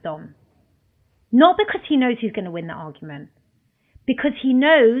about Sodom? Not because he knows he's going to win the argument. Because he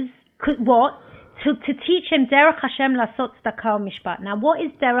knows what? To teach him Derech Hashem Lasot Tzedakah Mishpat. Now, what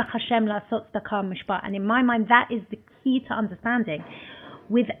is Derech Hashem Lasot Tzedakah Mishpat? And in my mind, that is the key to understanding.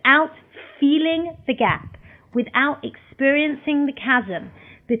 Without feeling the gap, without experiencing the chasm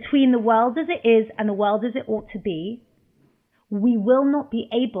between the world as it is and the world as it ought to be, we will not be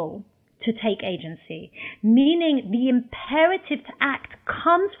able to take agency. Meaning the imperative to act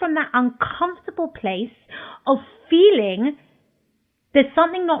comes from that uncomfortable place of feeling there's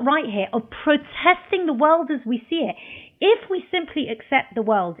something not right here, of protesting the world as we see it. If we simply accept the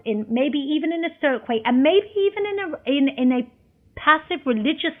world in maybe even in a stoic way, and maybe even in a passive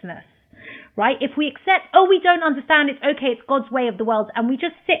religiousness, right? If we accept, we don't understand, it's okay, it's God's way of the world, and we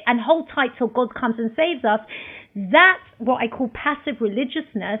just sit and hold tight till God comes and saves us, that's what I call passive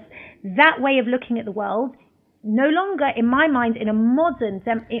religiousness. That way of looking at the world no longer, in my mind, in a modern,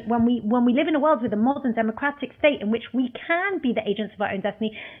 when we live in a world with a modern democratic state in which we can be the agents of our own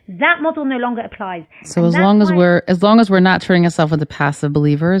destiny, that model no longer applies. So as long as we're not turning ourselves into passive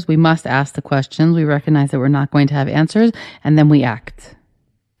believers, we must ask the questions. We recognize that we're not going to have answers, and then we act.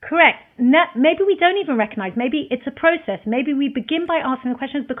 Correct. Maybe we don't even recognize. Maybe it's a process. Maybe we begin by asking the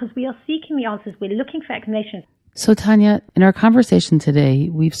questions because we are seeking the answers. We're looking for explanations. So Tanya, in our conversation today,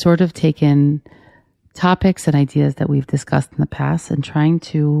 we've sort of taken topics and ideas that we've discussed in the past and trying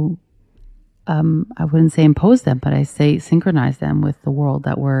to, I wouldn't say impose them, but I say synchronize them with the world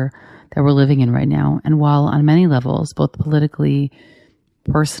that we're living in right now. And while on many levels, both politically,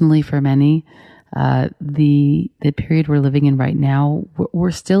 personally for many, the period we're living in right now,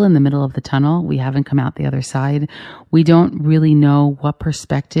 we're still in the middle of the tunnel. We haven't come out the other side. We don't really know what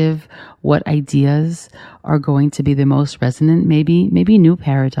perspective, what ideas are going to be the most resonant. Maybe new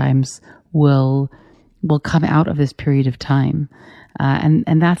paradigms will come out of this period of time.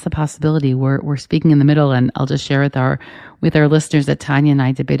 And that's the possibility. We're speaking in the middle, and I'll just share with our listeners that Tanya and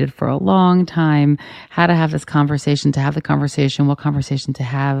I debated for a long time how to have this conversation, to have the conversation, what conversation to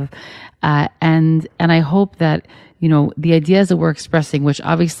have. And I hope that, the ideas that we're expressing, which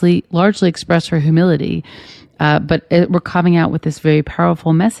obviously largely express her humility, but we're coming out with this very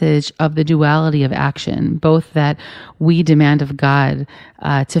powerful message of the duality of action, both that we demand of God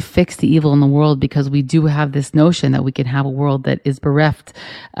to fix the evil in the world, because we do have this notion that we can have a world that is bereft,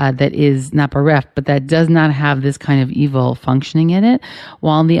 that is not bereft, but that does not have this kind of evil functioning in it,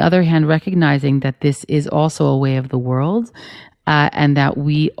 while on the other hand, recognizing that this is also a way of the world, and that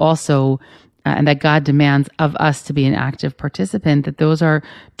we also and that God demands of us to be an active participant, that those are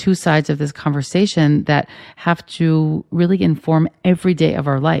two sides of this conversation that have to really inform every day of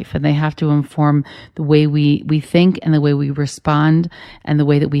our life. And they have to inform the way we think and the way we respond and the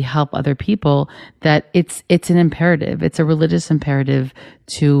way that we help other people, that it's an imperative. It's a religious imperative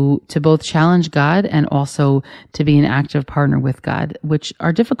to both challenge God and also to be an active partner with God, which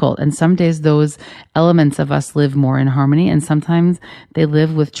are difficult. And some days those elements of us live more in harmony, and sometimes they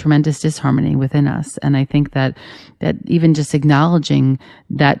live with tremendous disharmony within us. And I think that even just acknowledging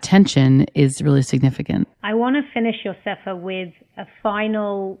that tension is really significant. I want to finish your sefer with a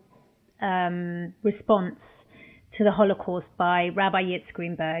final response to the Holocaust by Rabbi Yitz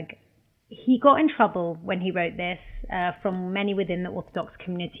Greenberg. He got in trouble when he wrote this from many within the Orthodox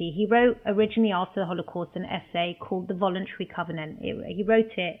community. He wrote originally after the Holocaust an essay called The Voluntary Covenant. He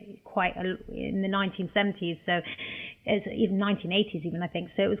wrote it in the 1970s, so it's even 1980s even, I think,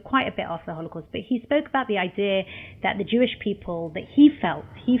 so it was quite a bit after the Holocaust. But he spoke about the idea that the Jewish people, that he felt,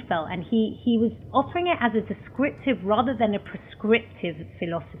 and he was offering it as a descriptive rather than a prescriptive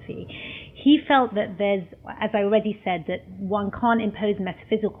philosophy. He felt that there's, as I already said, that one can't impose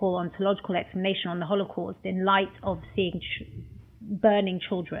metaphysical, ontological explanation on the Holocaust in light of seeing burning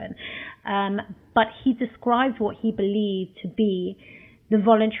children. But he described what he believed to be the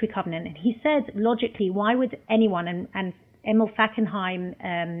voluntary covenant. And he said, logically, why would anyone, and Emil Fackenheim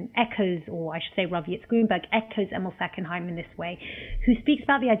echoes, or I should say Rav Yitzhak Greenberg echoes Emil Fackenheim in this way, who speaks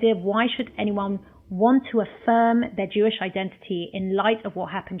about the idea of why should anyone want to affirm their Jewish identity in light of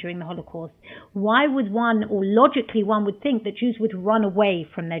what happened during the Holocaust? Why would one, or logically one would think that Jews would run away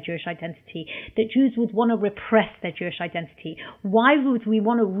from their Jewish identity, that Jews would want to repress their Jewish identity? Why would we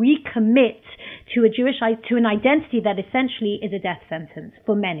want to recommit to an identity that essentially is a death sentence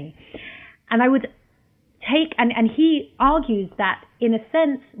for many? And I would take, and he argues that in a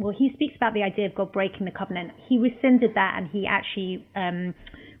sense, well, he speaks about the idea of God breaking the covenant. He rescinded that and he actually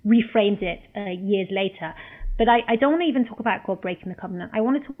reframed it years later. But I don't want to even talk about God breaking the covenant. I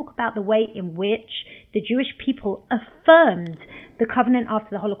want to talk about the way in which the Jewish people affirmed the covenant after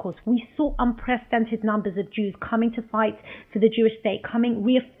the Holocaust. We saw unprecedented numbers of Jews coming to fight for the Jewish state,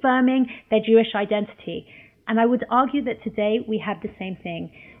 reaffirming their Jewish identity. And I would argue that today we have the same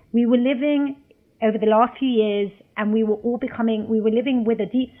thing. We were living over the last few years, and we were living with a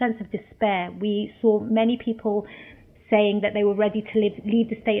deep sense of despair. We saw many people saying that they were ready to leave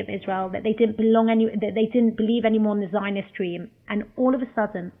the state of Israel, that they didn't that they didn't believe anymore in the Zionist dream. And all of a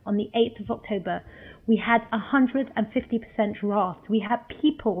sudden, on the 8th of October, we had 150% draft. We had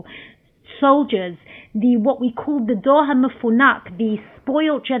people, soldiers, what we called the Dor HaMefunak, the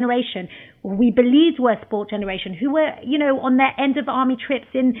spoiled generation, we believed were spoiled generation, who were, on their end of army trips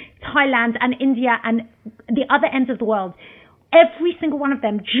in Thailand and India and the other ends of the world. Every single one of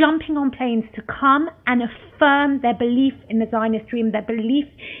them jumping on planes to come and affirm their belief in the Zionist dream, their belief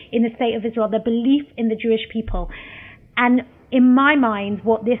in the state of Israel, their belief in the Jewish people. And in my mind,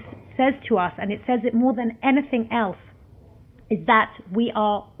 what this says to us, and it says it more than anything else, is that we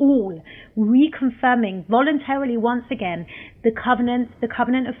are all reconfirming voluntarily once again the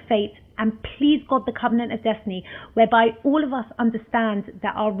covenant of fate, and please God, the covenant of destiny, whereby all of us understand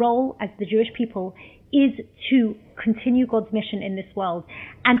that our role as the Jewish people is to continue God's mission in this world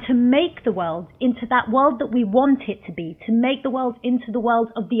and to make the world into that world that we want it to be, to make the world into the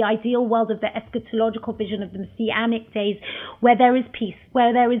world of the ideal world, of the eschatological vision of the messianic days, where there is peace,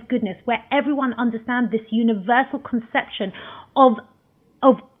 where there is goodness, where everyone understands this universal conception of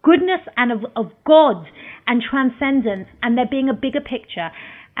goodness and of God and transcendence, and there being a bigger picture.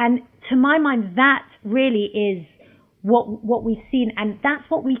 And to my mind, that really is what we've seen, and that's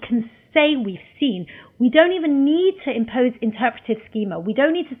what we can say we've seen. We don't even need to impose interpretive schema. We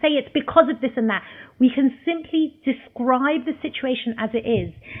don't need to say it's because of this and that. We can simply describe the situation as it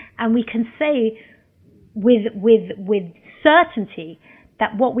is, and we can say with certainty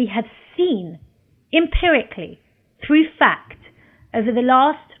that what we have seen empirically through fact over the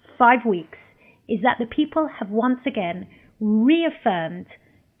last 5 weeks is that the people have once again reaffirmed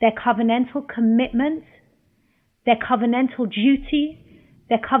their covenantal commitment, their covenantal duty,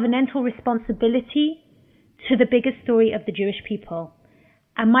 their covenantal responsibility to the bigger story of the Jewish people.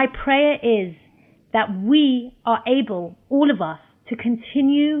 And my prayer is that we are able, all of us, to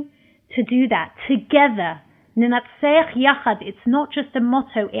continue to do that together. Nenatzech Yachad, it's not just a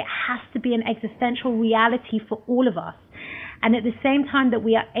motto, it has to be an existential reality for all of us. And at the same time that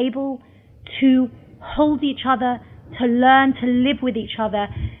we are able to hold each other, to learn to live with each other,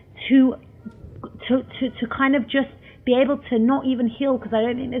 to kind of just be able to not even heal, because I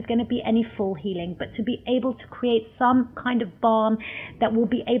don't think there's going to be any full healing, but to be able to create some kind of balm that will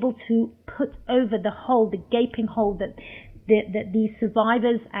be able to put over the hole, the gaping hole that these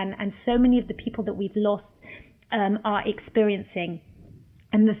survivors and so many of the people that we've lost are experiencing.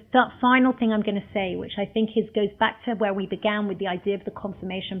 And the final thing I'm going to say, which I think goes back to where we began with the idea of the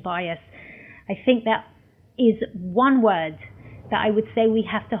confirmation bias, I think that is one word that I would say we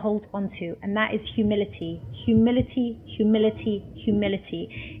have to hold on to, and that is humility. Humility, humility,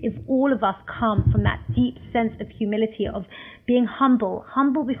 humility. If all of us come from that deep sense of humility, of being humble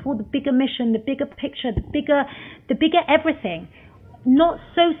before the bigger mission, the bigger picture, the bigger everything, not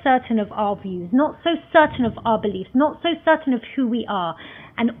so certain of our views, not so certain of our beliefs, not so certain of who we are,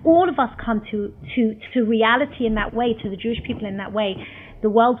 and all of us come to reality in that way, to the Jewish people in that way, the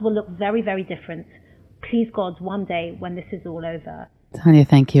world will look very, very different. Please God, one day when this is all over. Tanya,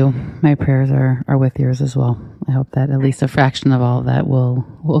 thank you. My prayers are with yours as well. I hope that at least a fraction of all of that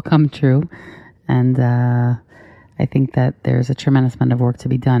will come true. And I think that there's a tremendous amount of work to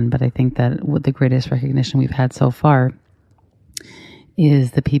be done. But I think that what the greatest recognition we've had so far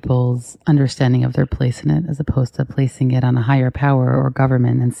is the people's understanding of their place in it, as opposed to placing it on a higher power or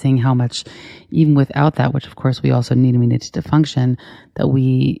government, and seeing how much, even without that, which of course we also need and we need to function, that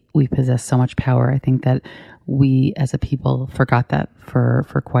we possess so much power. I think that we as a people forgot that for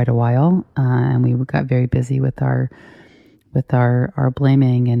quite a while, and we got very busy with our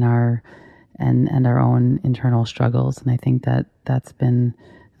blaming and our own internal struggles. And I think that that's been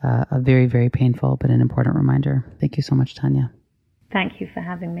a very, very painful but an important reminder. Thank you so much, Tanya. Thank you for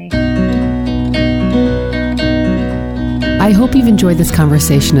having me. I hope you've enjoyed this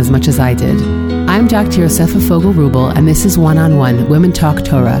conversation as much as I did. I'm Dr. Yosefa Fogel-Rubel, and this is One-on-One Women Talk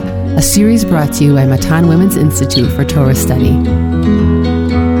Torah, a series brought to you by Matan Women's Institute for Torah Study.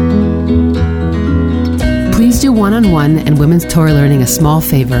 Please do One-on-One and Women's Torah Learning a small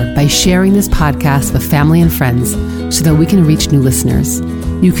favor by sharing this podcast with family and friends so that we can reach new listeners.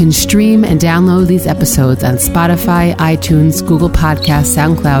 You can stream and download these episodes on Spotify, iTunes, Google Podcasts,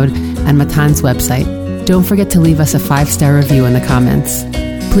 SoundCloud, and Matan's website. Don't forget to leave us a 5-star review in the comments.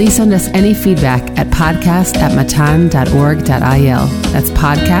 Please send us any feedback at podcast@matan.org.il. That's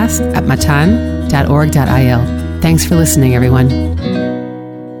podcast@matan.org.il. Thanks for listening, everyone.